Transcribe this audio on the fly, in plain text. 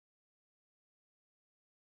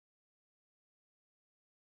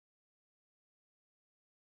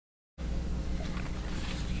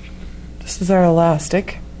This is our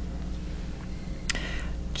elastic.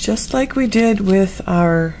 Just like we did with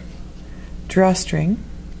our drawstring,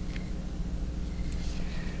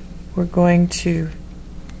 we're going to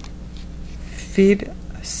feed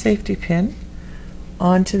a safety pin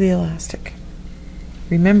onto the elastic.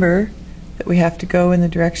 Remember that we have to go in the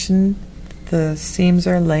direction the seams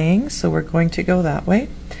are laying, so we're going to go that way.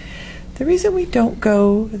 The reason we don't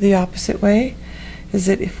go the opposite way is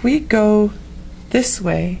that if we go this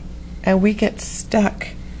way and we get stuck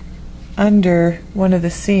under one of the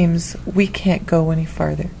seams, we can't go any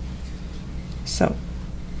farther. So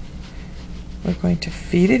we're going to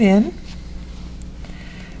feed it in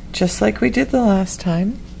just like we did the last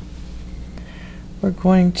time. We're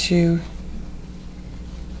going to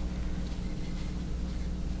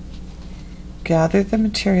gather the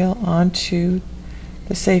material onto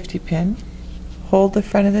the safety pin, hold the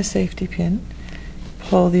front of the safety pin,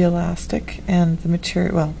 pull the elastic and the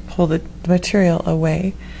material, well, pull the material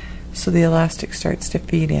away so the elastic starts to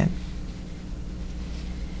feed in.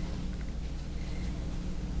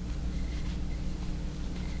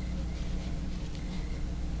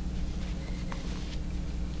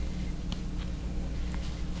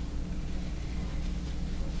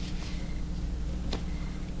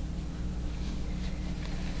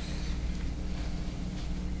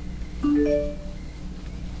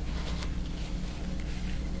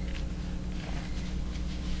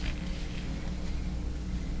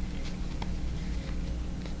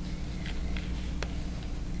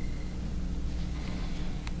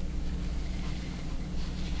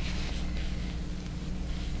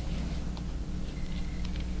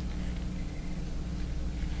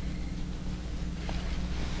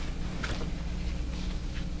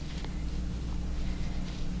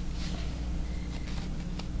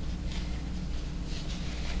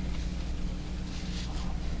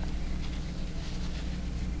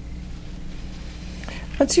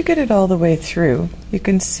 Once you get it all the way through, you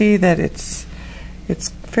can see that it's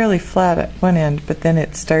fairly flat at one end, but then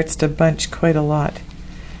it starts to bunch quite a lot.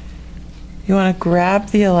 You want to grab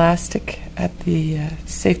the elastic at the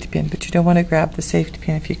safety pin, but you don't want to grab the safety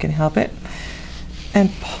pin if you can help it,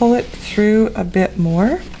 and pull it through a bit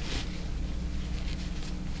more.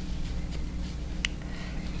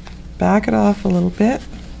 Back it off a little bit.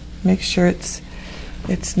 Make sure it's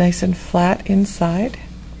nice and flat inside.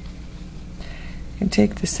 And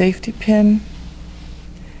take the safety pin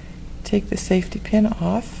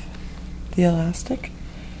off the elastic.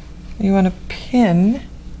 You want to pin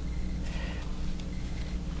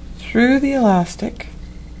through the elastic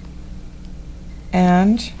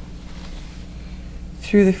and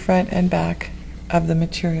through the front and back of the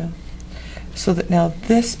material, so that now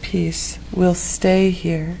this piece will stay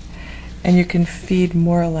here and you can feed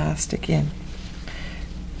more elastic in.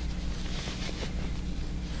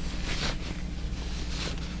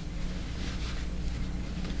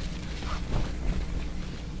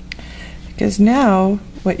 Because now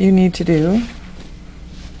what you need to do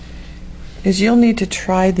is you'll need to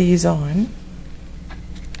try these on.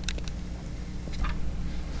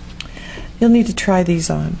 You'll need to try these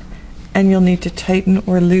on, and you'll need to tighten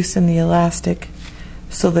or loosen the elastic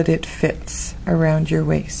so that it fits around your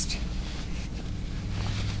waist.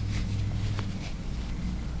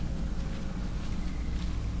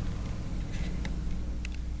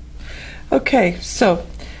 Okay, so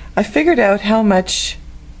I figured out how much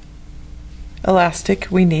elastic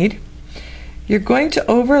we need. You're going to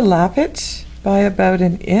overlap it by about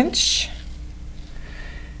 1 inch,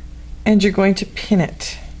 and you're going to pin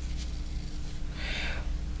it.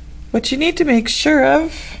 What you need to make sure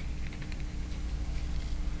of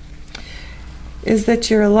is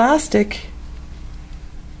that your elastic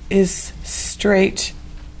is straight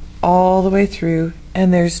all the way through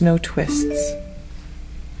and there's no twists.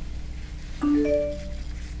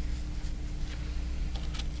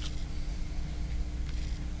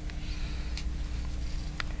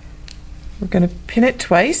 We're going to pin it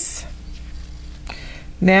twice.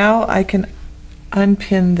 Now I can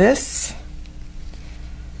unpin this.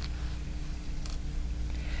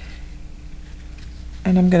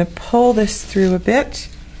 And I'm going to pull this through a bit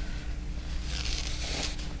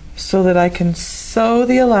so that I can sew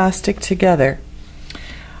the elastic together.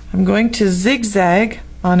 I'm going to zigzag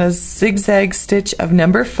on a zigzag stitch of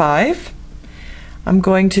number 5. I'm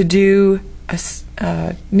going to do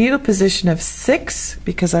a needle position of 6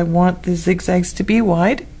 because I want the zigzags to be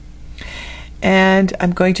wide, and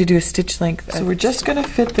I'm going to do a stitch length. So we're just going to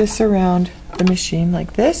fit this around the machine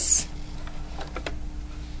like this.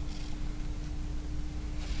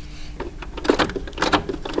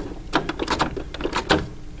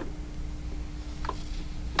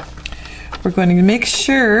 We're going to make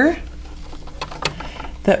sure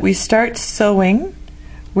that we start sewing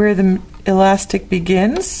where the elastic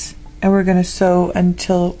begins, and we're going to sew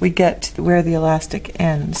until we get to where the elastic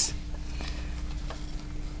ends.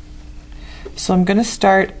 So I'm going to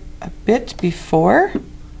start a bit before.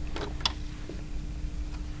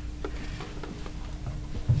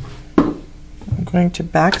 I'm going to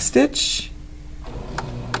backstitch.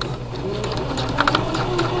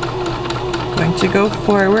 Going to go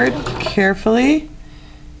forward carefully.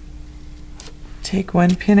 Take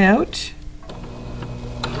one pin out.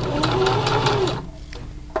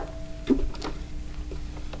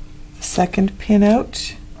 Second pin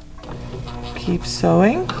out. Keep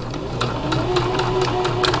sewing.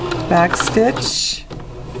 Backstitch,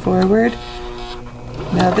 forward.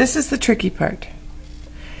 Now this is the tricky part.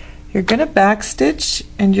 You're going to backstitch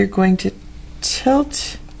and you're going to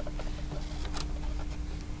tilt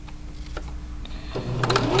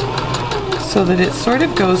so that it sort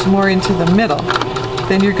of goes more into the middle.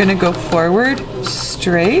 Then you're going to go forward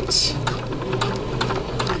straight.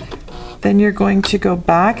 Then you're going to go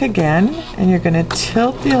back again and you're going to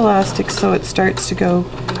tilt the elastic so it starts to go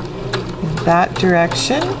in that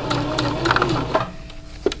direction.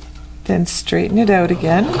 Then straighten it out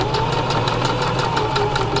again.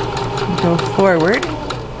 Go forward,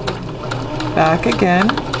 back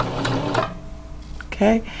again.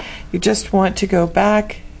 Okay, you just want to go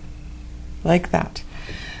back like that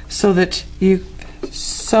so that you've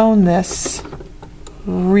sewn this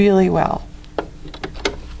really well.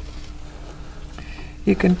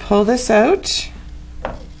 You can pull this out.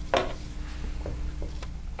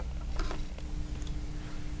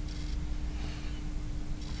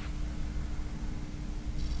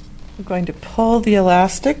 I'm going to pull the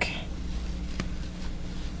elastic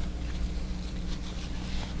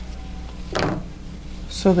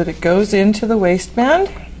so that it goes into the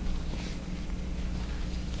waistband.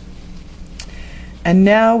 And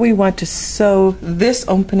now we want to sew this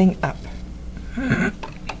opening up.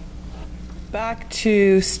 Back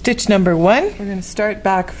to stitch number 1. We're going to start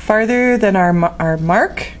back farther than our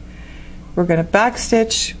mark. We're going to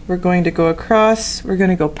backstitch, we're going to go across, we're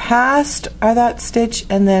going to go past that stitch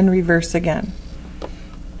and then reverse again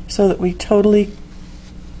so that we totally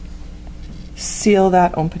seal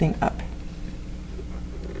that opening up.